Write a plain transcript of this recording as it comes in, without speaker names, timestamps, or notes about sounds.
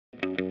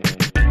So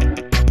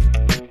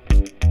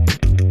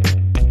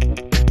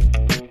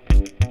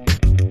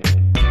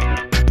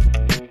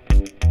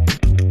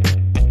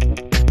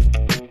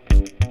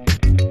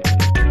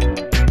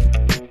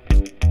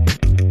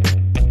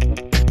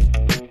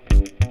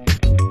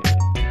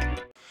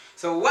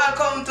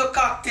welcome to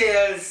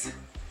Cocktails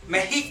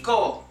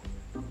Mexico.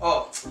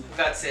 Oh, I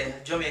forgot to say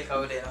Jamaica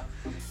over there.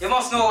 You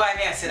must know why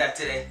I say that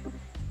today.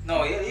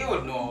 No, you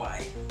would know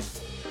why.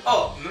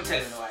 Oh, let me tell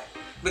you why.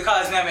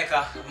 Because I make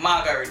a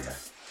margarita.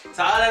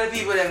 So all of the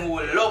people them who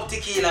love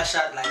tequila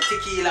shot, like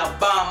tequila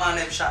bomb and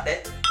them shot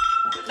there.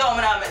 No, I'm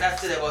not make that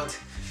today, but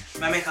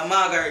I make a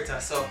margarita.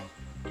 So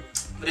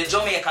with the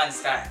Jamaican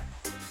style.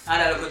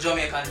 And a little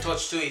Jamaican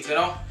touch to it, you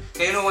know?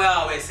 Because you know what I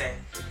always say.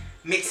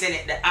 Mixing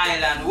it the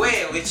island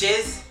way, which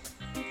is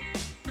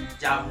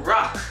jam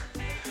rock.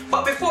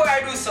 But before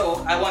I do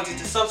so, I want you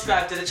to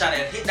subscribe to the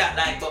channel, hit that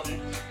like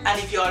button, and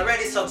if you're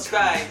already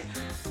subscribed,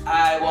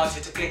 I want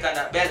you to click on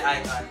that bell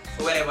icon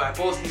so whenever I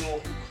post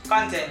new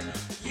content,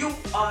 you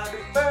are the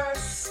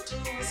first to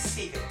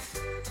receive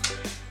it.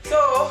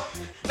 So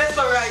let's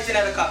go right into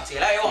the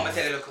cocktail. I want to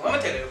tell you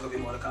a little bit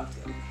more of the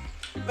cocktail.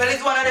 Well,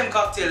 it's one of them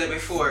cocktails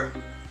before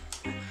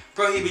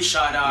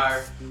Prohibition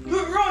or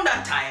around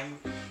that time.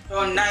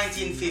 Around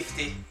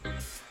 1950,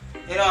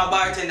 you know, a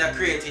bartender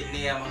created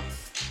name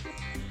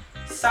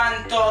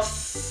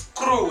Santos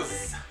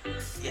Cruz.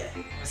 Yeah,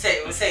 we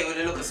say it with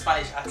a local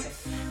Spanish accent.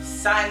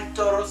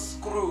 Santos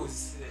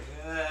Cruz.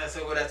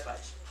 So good at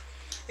Spanish.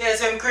 Yeah,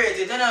 so him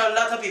created. You know, a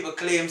lot of people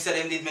claim that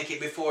they did make it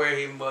before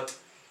him, but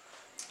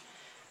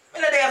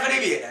I'm not there for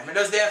debate them. I'm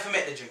just there for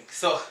make the drink.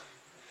 So,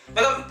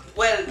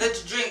 well,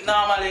 the drink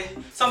normally,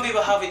 some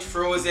people have it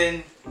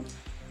frozen,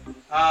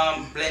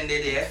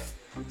 blended here.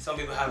 Some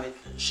people have it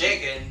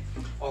shaken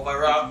over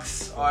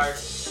rocks or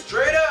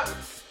straight up.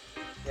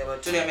 Yeah,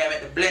 but today I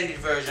make the blended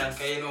version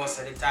because you know most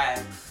of the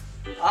time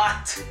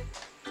hot.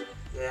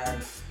 Yeah,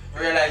 and I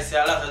realize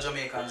a lot of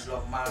Jamaicans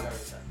love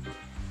margarita.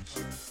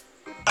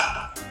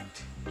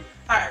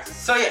 Alright,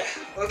 so yeah,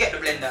 we'll get the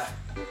blender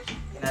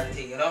in the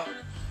thing, you know.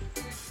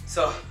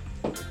 So,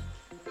 you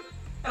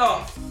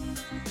know,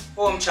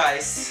 home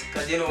choice,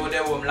 because you know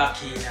they're home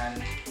lucky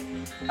and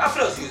I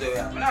plus use it.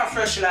 I'm not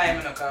fresh lime,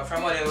 you know, because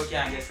from there we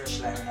can't get fresh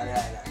lime in the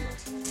island.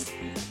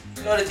 But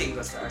you know the thing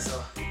goes there,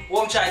 so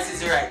home choice is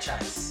the right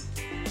choice.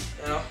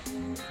 You know?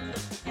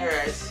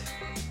 Alright.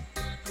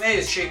 May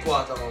use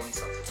 3/4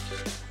 ounce of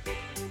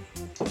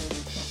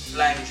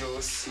lime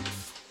juice.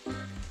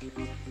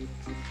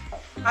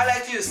 I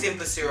like to use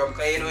simple syrup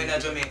because you know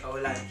in Jamaica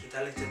we like it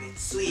a little bit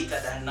sweeter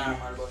than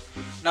normal, but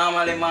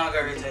normally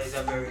margarita is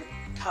a very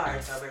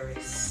tart, a very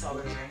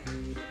sour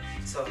drink.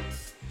 So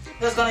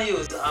just gonna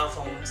use half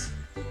ounce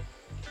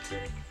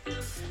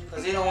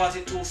because you don't want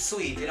it too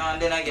sweet, you know,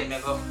 and then again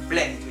I go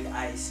blend it with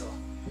ice, so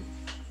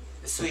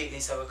the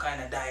sweetness will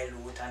kind of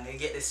dilute and you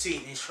get the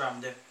sweetness from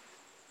the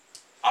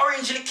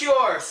orange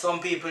liqueur. Some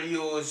people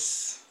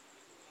use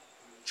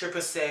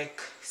triple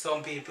sec,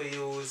 some people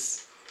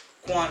use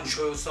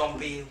Cointreau, some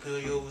people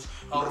use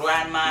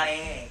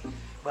Ranmani,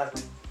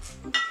 but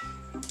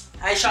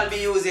I shall be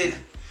using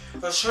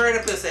a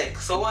triple sec,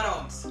 so 1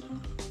 ounce.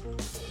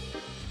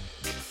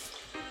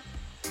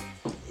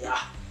 Yeah,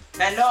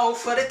 and now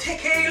for the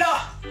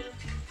tequila.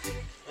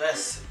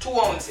 Yes, 2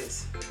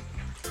 ounces.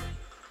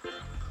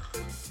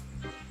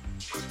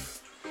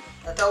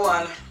 That's a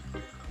 1.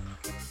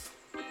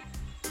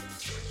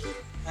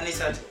 And it's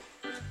a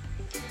 2.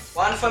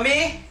 1 for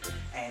me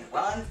and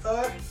 1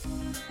 for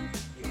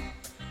you.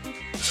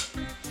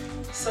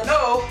 So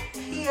now,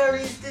 here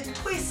is the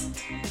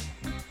twist.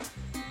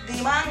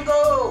 The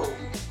mango.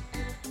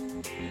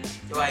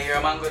 Do I hear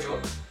a mango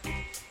joke?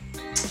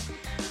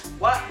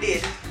 What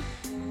did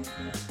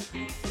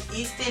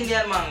East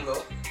Indian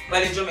mango,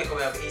 well in Jamaica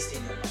we have East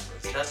Indian mango,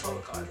 so that's what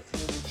we call it.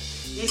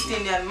 East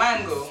Indian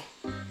mango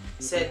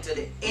said to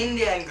the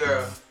Indian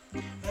girl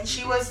when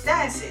she was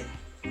dancing,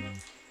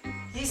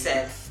 he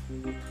said,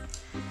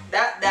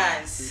 that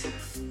dance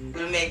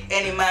will make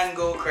any man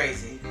go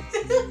crazy.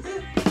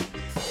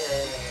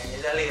 Yeah,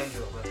 it's a lame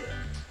joke, but yeah.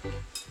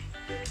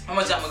 How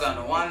much am I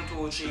gonna do? 1,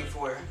 2, 3,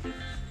 4.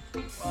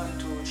 1,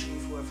 2, 3,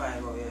 4,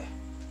 5, oh yeah.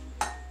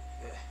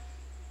 Yeah.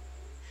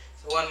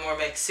 So 1 more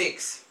makes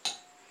 6.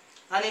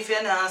 And if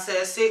you not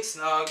say 6,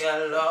 now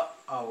girl,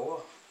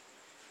 oh.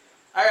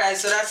 Alright,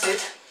 so that's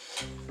it.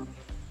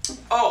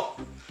 Oh,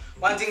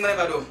 one thing I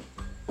never do.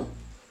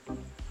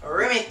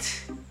 Rim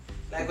it.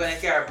 Like when you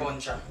carry a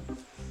puncher.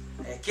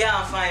 You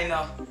can't find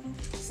a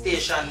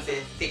station to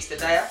fix the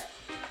tire.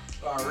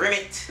 Go rim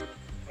it.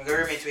 I'm going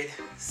to rim it with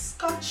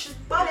Scotch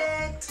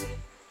Bonnet.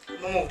 I'm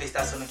going to move this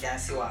so you can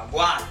see what I'm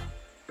going.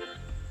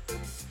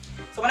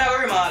 So when I go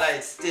rim all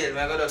lights still,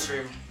 I'm going to just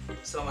rim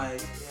some of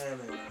it. Yeah,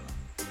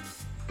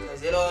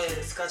 because you know,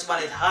 Scotch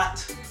Bonnet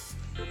hot.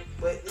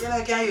 But you know,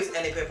 you can use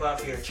any pepper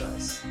of your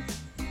choice.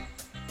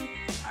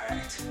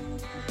 Alright.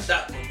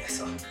 That good there,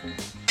 so.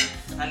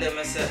 And then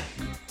I say,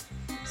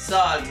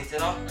 salt it, you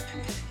know.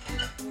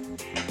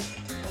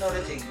 You know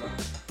the thing, bro.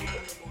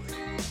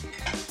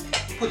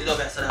 Put it up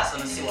here so that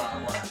you see what I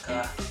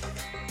want.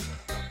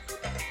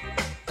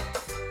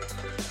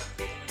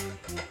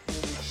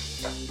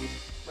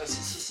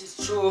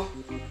 true,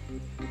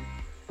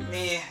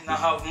 me not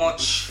have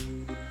much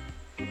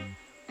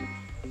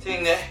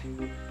thing there.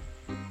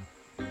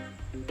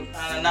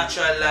 And a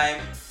natural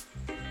lime.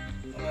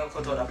 I'm gonna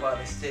cut out that part,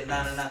 but still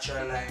not a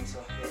natural lime, so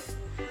yeah.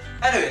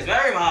 Anyways,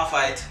 I rim half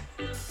white.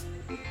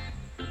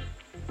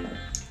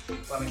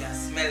 But I can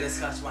smell the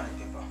Scotch bonnet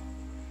pepper.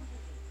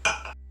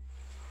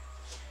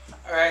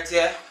 Alright,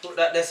 yeah, put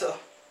that there so.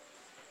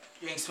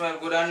 Drink smell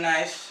good and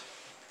nice.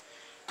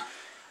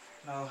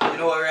 Now, you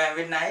know what rhyme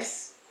with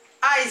nice?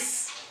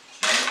 Ice!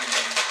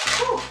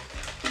 Woo.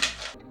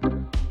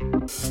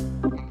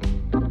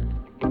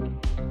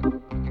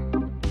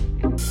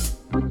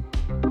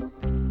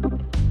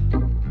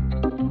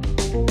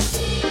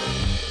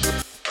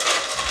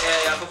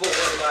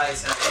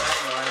 Ice and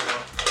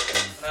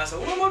I said,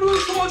 what am I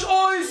doing so much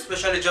ice?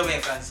 Especially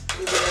Jamaicans.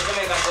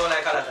 Jamaicans don't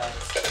like a lot of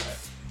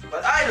ice.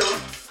 But I do.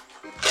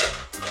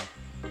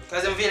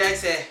 Because I feel like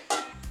say,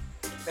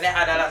 when I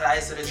add a lot of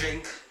ice to the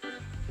drink,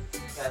 you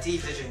got to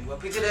eat the drink. But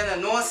people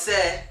don't know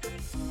say,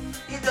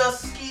 it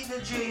does keep the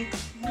drink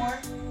more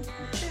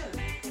chill.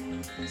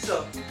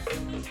 So,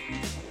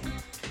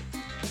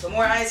 the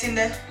more ice in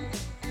there,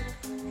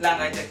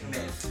 longer it takes to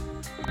melt.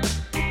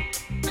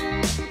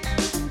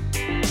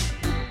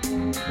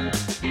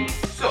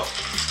 So,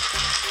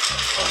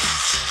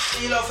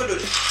 you love to do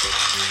this.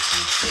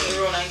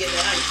 Spin around and get the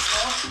ice,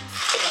 no?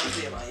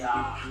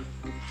 Yeah.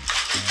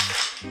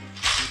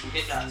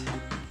 Get that.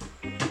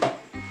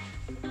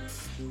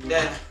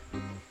 Then,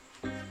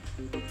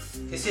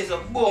 this is a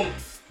boom.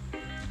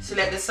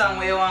 Select the song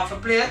where you want to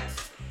play.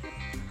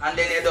 And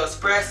then you just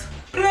press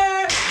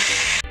play.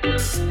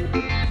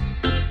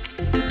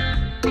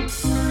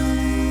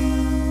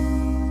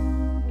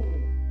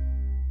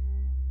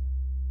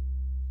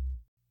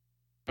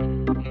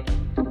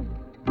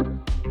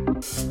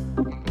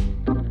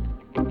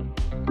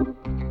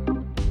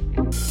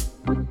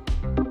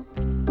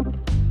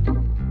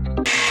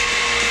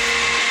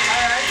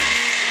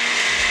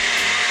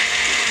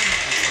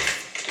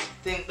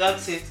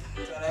 That's it.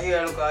 So now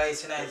here look at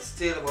ice tonight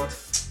still, but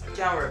I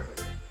can't work with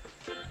it.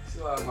 See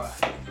what I got.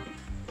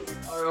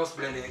 Or else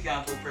blender, you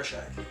can't put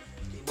pressure.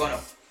 It burn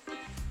up.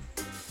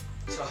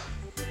 So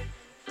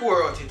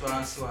pour out it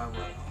and see what I got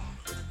now.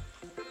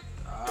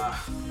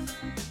 Ah,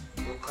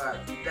 look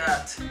at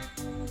that.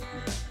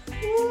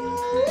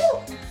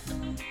 Woo!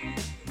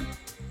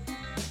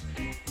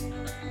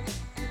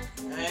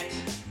 Right.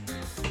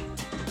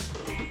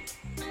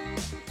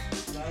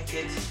 Like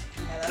it.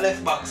 And I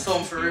left back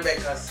some for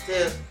Rebecca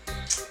still.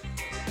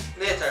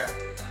 Later.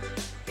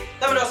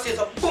 Let me just take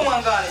a boom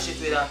and garnish it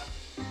with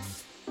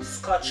a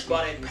Scotch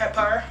bonnet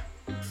pepper.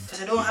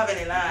 Because I don't have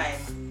any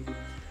lime.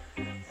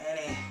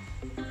 Any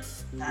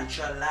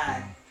natural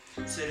lime.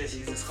 So this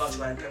is the Scotch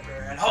bonnet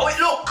pepper. And how it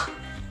look!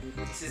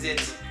 This is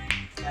it.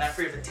 And I'm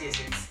free to taste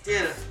it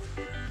still.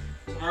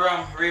 Some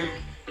rum, rim,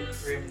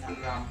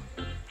 not rum.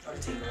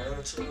 Everything.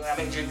 I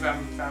make drink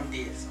from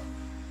days. So.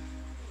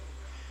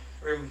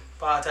 Rim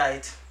part of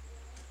it.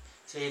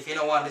 So if you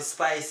don't want the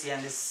spicy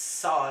and the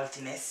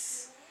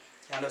saltiness,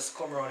 you can just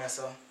come around here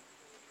so.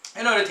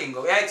 You know the thing,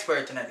 we are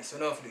expert in this, so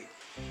we know how to do it.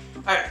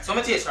 Alright, so I'm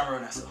going to taste from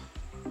around here so.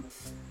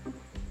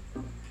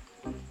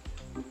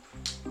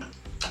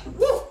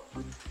 Woo!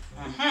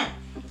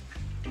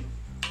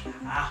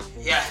 Ah,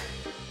 yeah.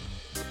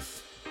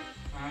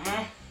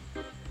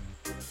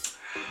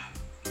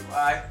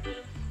 Why?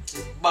 It's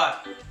bad.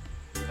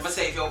 I'm going to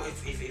say if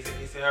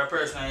you're a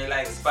person and you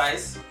like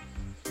spice,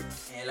 and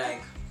you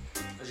like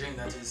a drink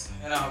that is,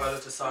 you know, have a lot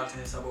of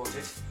saltiness about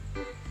it.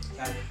 You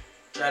can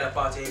try the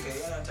party if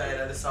you're not tired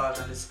of the salt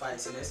and the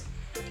spiciness.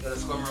 You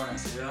just come around and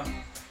say, you know,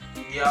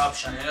 give you an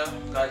option, you know.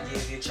 God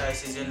gave you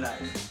choices in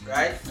life,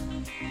 right?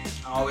 And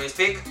always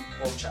pick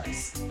home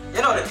choice.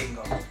 You know the thing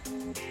go.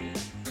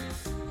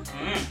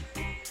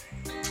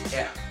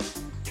 Yeah.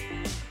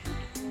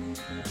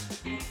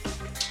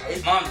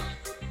 Right, man.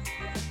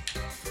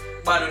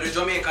 Bad with the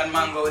Jamaican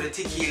mango with the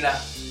tequila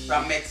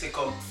from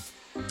Mexico.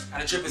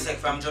 And the triple sec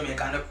from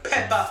Jamaica and the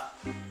pepper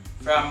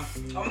from,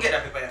 where get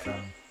that pepper here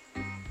from?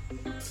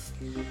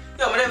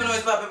 Yo, I never know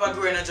if that pepper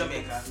growing in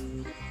Jamaica.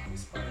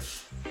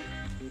 Spanish.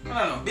 I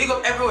don't know. Big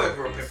up everywhere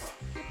grow pepper.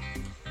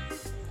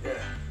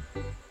 Yeah.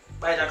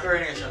 By the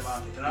Coronation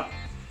Market, you know?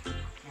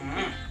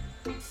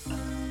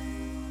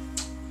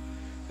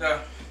 Yeah.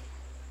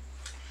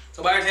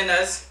 So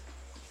bartenders,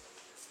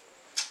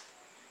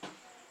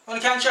 you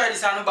can try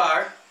this on the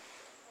bar.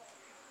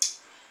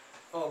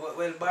 Oh, but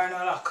well, bar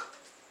no lock.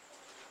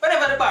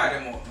 Whenever the bar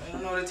them up, you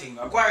know the thing.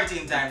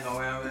 Quarantine time now,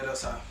 where we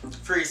just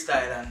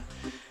freestyle and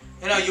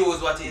you know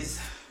use what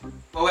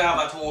we have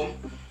at home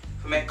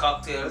to make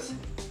cocktails.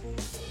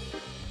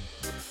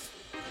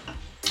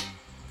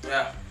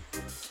 Yeah.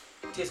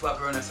 Taste what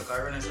running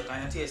sucker and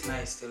it tastes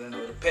nice still, you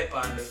know, the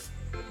pepper and the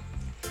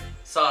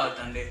salt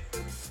and the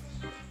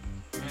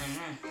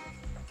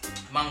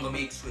mango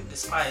mixed with the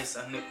spice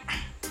and the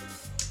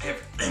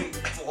everything.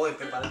 Oh,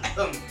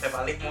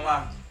 pepper lick my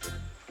man.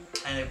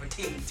 And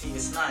everything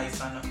tastes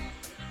nice and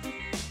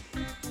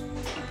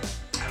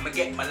I'm gonna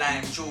get my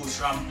lime juice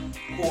from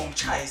home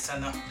choice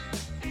and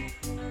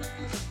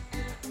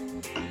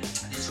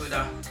This with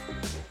a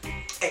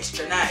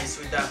extra nice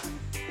with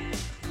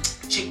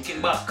the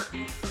chicken back.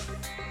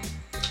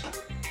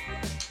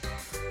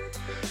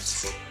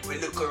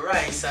 With little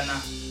rice and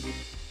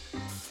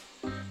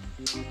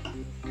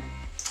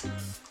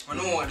I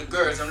know the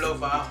girls them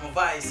love half my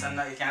voice and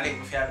you can lick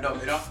me for your dub,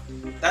 you know.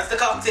 That's the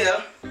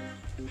cocktail.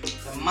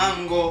 The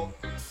mango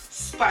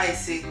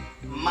spicy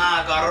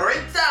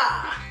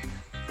margarita.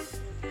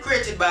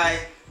 Created by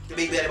the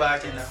Big Belly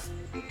Bartender.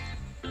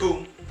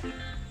 Boom.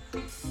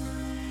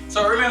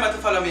 So remember to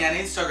follow me on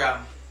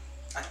Instagram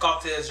at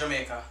Cocktails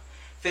Jamaica,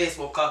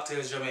 Facebook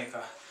Cocktails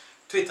Jamaica,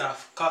 Twitter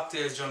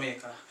Cocktails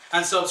Jamaica,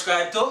 and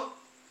subscribe to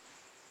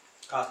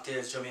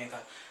Cocktails Jamaica.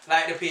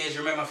 Like the page,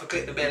 remember to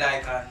click the bell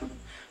icon.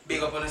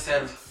 Big up on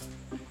yourself.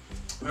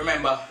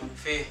 Remember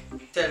to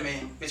tell me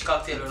which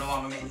cocktail you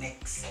want me to make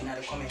next in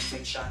the comment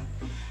section,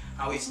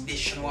 and which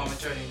dish you want me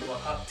to turn into a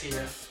cocktail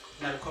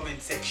in the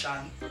comment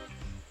section.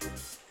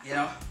 You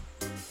know?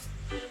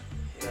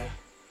 Yeah.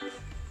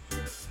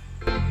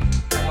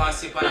 I want to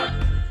sip on that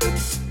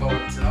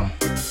boat, you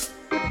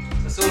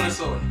know? So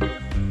soon.